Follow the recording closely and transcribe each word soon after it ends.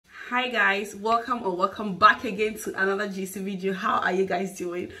Hi guys, welcome back again to another GC video. How are you guys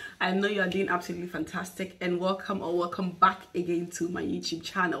doing? I know you are doing absolutely fantastic, and welcome back again to my YouTube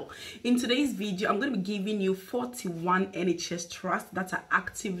channel. In today's video, I'm going to be giving you 41 NHS trusts that are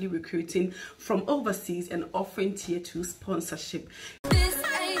actively recruiting from overseas and offering tier 2 sponsorship.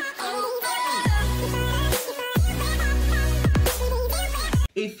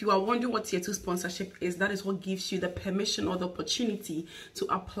 If you are wondering what tier 2 sponsorship is, that is what gives you the permission or the opportunity to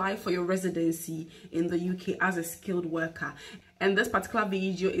apply for your residency in the UK as a skilled worker. And this particular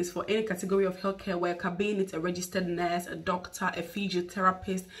video is for any category of healthcare worker, being it a registered nurse, a doctor, a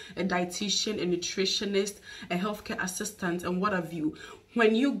physiotherapist, a dietitian, a nutritionist, a healthcare assistant, and what have you.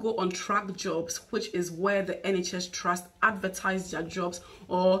 When you go on track jobs, which is where the NHS Trust advertise their jobs,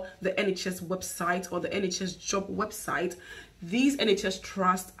 or the NHS website or the NHS job website, these NHS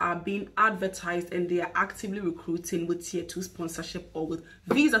trusts are being advertised and they are actively recruiting with tier 2 sponsorship or with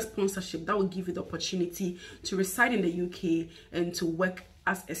visa sponsorship that will give you the opportunity to reside in the UK and to work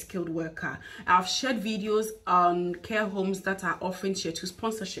as a skilled worker. I've shared videos on care homes that are offering tier 2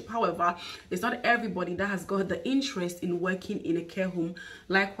 sponsorship. However, it's not everybody that has got the interest in working in a care home.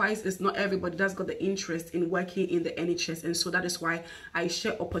 Likewise, it's not everybody that's got the interest in working in the NHS, and so that is why I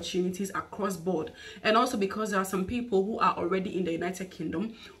share opportunities across board. And also because there are some people who are already in the United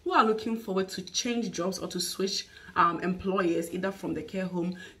Kingdom who are looking forward to change jobs or to switch employers, either from the care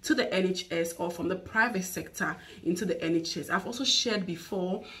home to the NHS or from the private sector into the NHS. I've also shared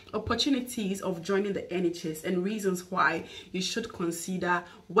before opportunities of joining the NHS and reasons why you should consider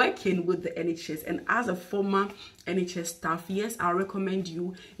working with the NHS. And as a former NHS staff, yes, I recommend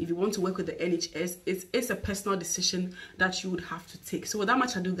you, if you want to work with the NHS, it's a personal decision that you would have to take. So without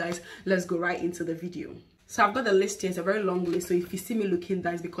much ado, guys, let's go right into the video. So I've got the list here. It's a very long list, so if you see me looking,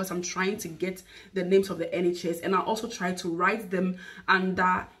 that is because I'm trying to get the names of the NHS, and I also try to write them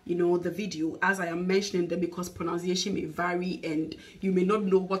under, the video as I am mentioning them, because pronunciation may vary and you may not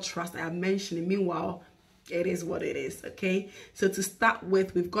know what trust I am mentioning. Meanwhile, it is what it is. Okay, so to start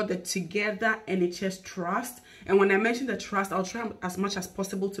with, we've got the Together NHS Trust, and when I mention the trust, I'll try as much as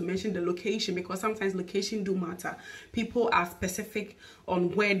possible to mention the location, because sometimes location do matter. People are specific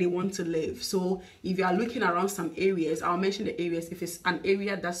on where they want to live. So if you are looking around some areas, I'll mention the areas. If it's an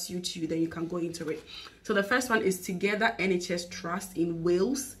area that suits you, then you can go into it. So the first one is Together NHS Trust in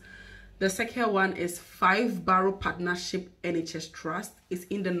Wales. The second one is Five Borough Partnership NHS Trust. It's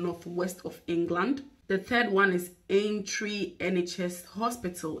in the northwest of England. The third one is Aintree NHS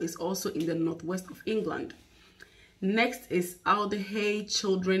Hospital. It's also in the northwest of England. Next is Alderhay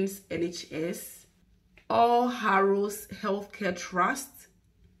Children's NHS. All Harrows Healthcare Trust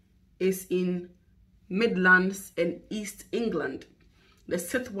is in Midlands and East England. The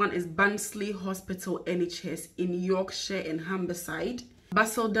sixth one is Barnsley Hospital NHS in Yorkshire and Humberside.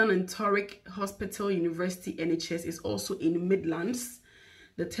 Basildon and Torwick Hospital University NHS is also in Midlands.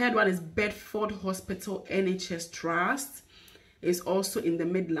 The third one is Bedford Hospital NHS Trust, is also in the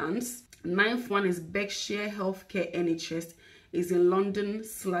Midlands. Ninth one is Berkshire Healthcare NHS, is in London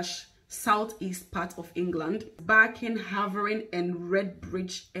 / southeast part of England. Barking, Havering and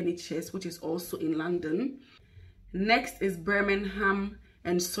Redbridge NHS, which is also in London. Next is Birmingham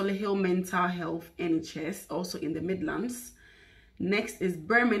and Solihull Mental Health NHS, also in the Midlands. Next is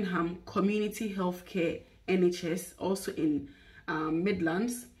Birmingham Community Healthcare NHS, also in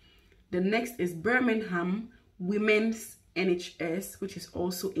Midlands. The next is Birmingham Women's NHS, which is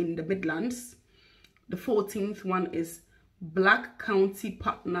also in the Midlands. The 14th one is Black County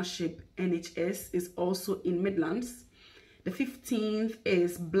Partnership NHS, is also in Midlands. The 15th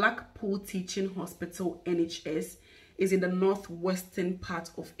is Blackpool Teaching Hospital NHS, is in the northwestern part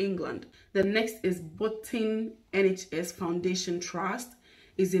of England. The next is Button NHS Foundation Trust,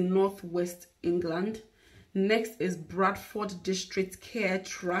 is in northwest England. Next is Bradford District Care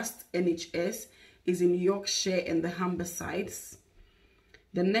Trust NHS, is in Yorkshire and the Humbersides.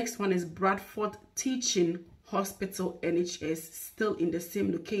 The next one is Bradford Teaching Hospital NHS, still in the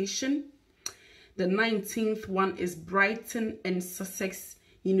same location. The 19th one is Brighton and Sussex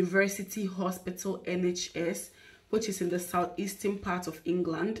University Hospital NHS, which is in the southeastern part of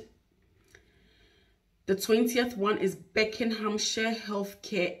England. The 20th one is Buckinghamshire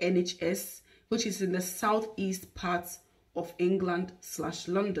Healthcare NHS, which is in the southeast part of England /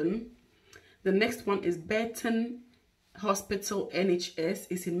 London. The next one is Burton Hospital NHS,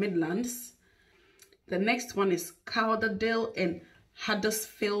 is in Midlands. The next one is Calderdale and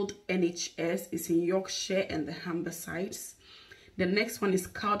Huddersfield NHS, is in Yorkshire and the Humbersides. The next one is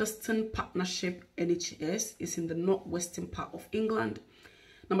Caldeston Partnership NHS, is in the northwestern part of England.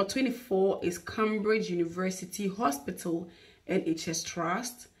 Number 24 is Cambridge University Hospital NHS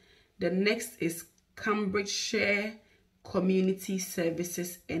Trust. The next is Cambridgeshire Community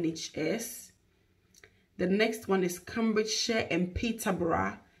Services NHS. The next one is Cambridgeshire and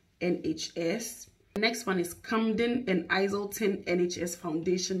Peterborough NHS. The next one is Camden and Islington NHS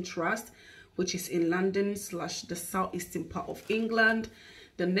Foundation Trust, which is in London / the southeastern part of England.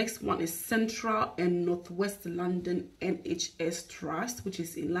 The next one is Central and Northwest London NHS Trust, which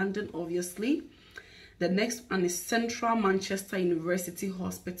is in London, obviously. The next one is Central Manchester University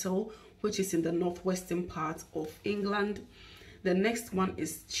Hospital, which is in the northwestern part of England. The next one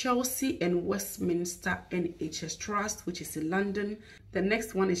is Chelsea and Westminster NHS Trust, which is in London. The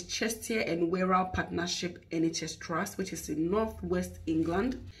next one is Chester and Wirral Partnership NHS Trust, which is in northwest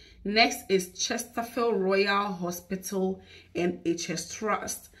England. Next is Chesterfield Royal Hospital NHS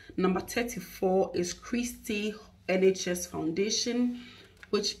Trust. Number 34 is Christie NHS Foundation,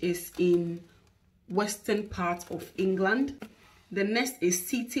 which is in western part of England. The next is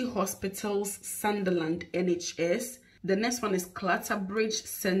City Hospitals Sunderland NHS. The next one is Clatterbridge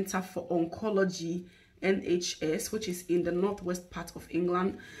Centre for Oncology NHS, which is in the northwest part of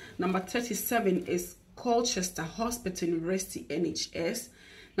England. Number 37 is Colchester Hospital University NHS.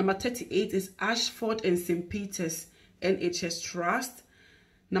 Number 38 is Ashford and St. Peter's NHS Trust.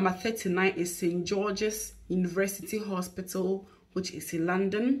 Number 39 is St. George's University Hospital, which is in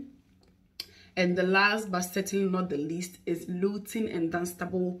London. And the last but certainly not the least is Luton and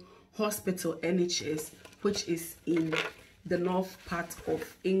Dunstable Hospital NHS, which is in the north part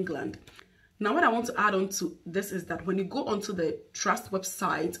of England. Now, what I want to add on to this is that when you go onto the trust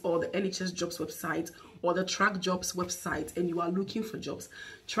website or the NHS jobs website or the track jobs website and you are looking for jobs,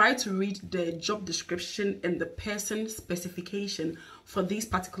 try to read the job description and the person specification for these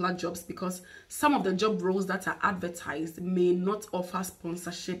particular jobs, because some of the job roles that are advertised may not offer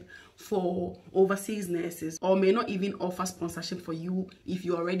sponsorship for overseas nurses, or may not even offer sponsorship for you if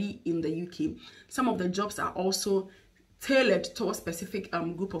you're already in the UK. Some of the jobs are also tailored to a specific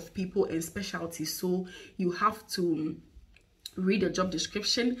group of people and specialties, so you have to read the job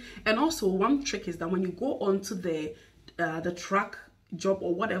description. And also, one trick is that when you go onto the track job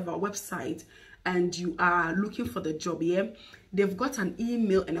or whatever website and you are looking for the job, they've got an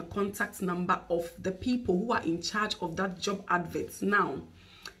email and a contact number of the people who are in charge of that job adverts. Now,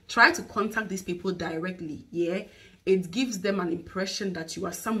 try to contact these people directly. It gives them an impression that you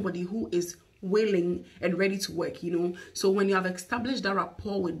are somebody who is willing and ready to work, so when you have established that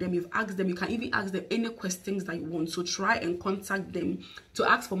rapport with them, you've asked them, you can even ask them any questions that you want. So try and contact them to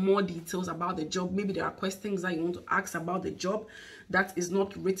ask for more details about the job. Maybe there are questions that you want to ask about the job that is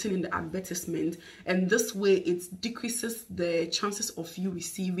not written in the advertisement, and this way it decreases the chances of you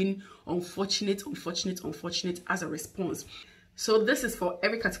receiving unfortunate as a response. So this is for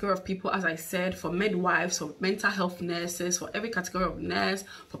every category of people, as I said, for midwives, for mental health nurses, for every category of nurse,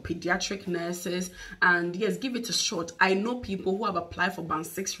 for pediatric nurses. And yes, give it a shot. I know people who have applied for Band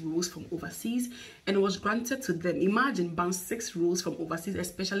 6 roles from overseas and it was granted to them. Imagine Band 6 roles from overseas,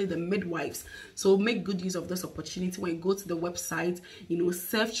 especially the midwives. So make good use of this opportunity when you go to the website,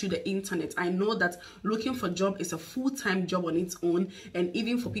 surf through the internet. I know that looking for a job is a full-time job on its own, and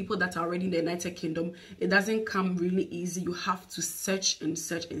even for people that are already in the United Kingdom, it doesn't come really easy. You have to search and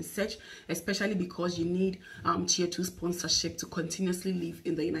search and search, especially because you need tier 2 sponsorship to continuously live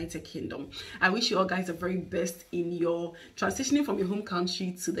in the United Kingdom. I wish you all guys the very best in your transitioning from your home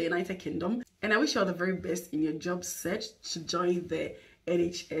country to the United Kingdom, and I wish you all the very best in your job search to join the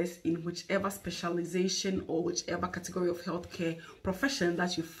NHS in whichever specialization or whichever category of healthcare profession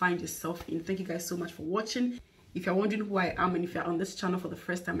that you find yourself in. Thank you guys so much for watching. If you're wondering who I am and if you're on this channel for the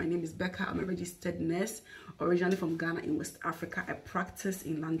first time, my name is Becca. I'm a registered nurse, originally from Ghana in West Africa. I practice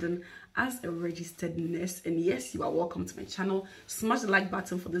in London as a registered nurse. And yes, you are welcome to my channel. Smash the like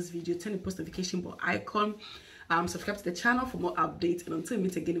button for this video, turn the post notification bell icon, subscribe to the channel for more updates. And until we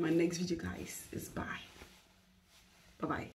meet again in my next video, guys, it's bye. Bye-bye.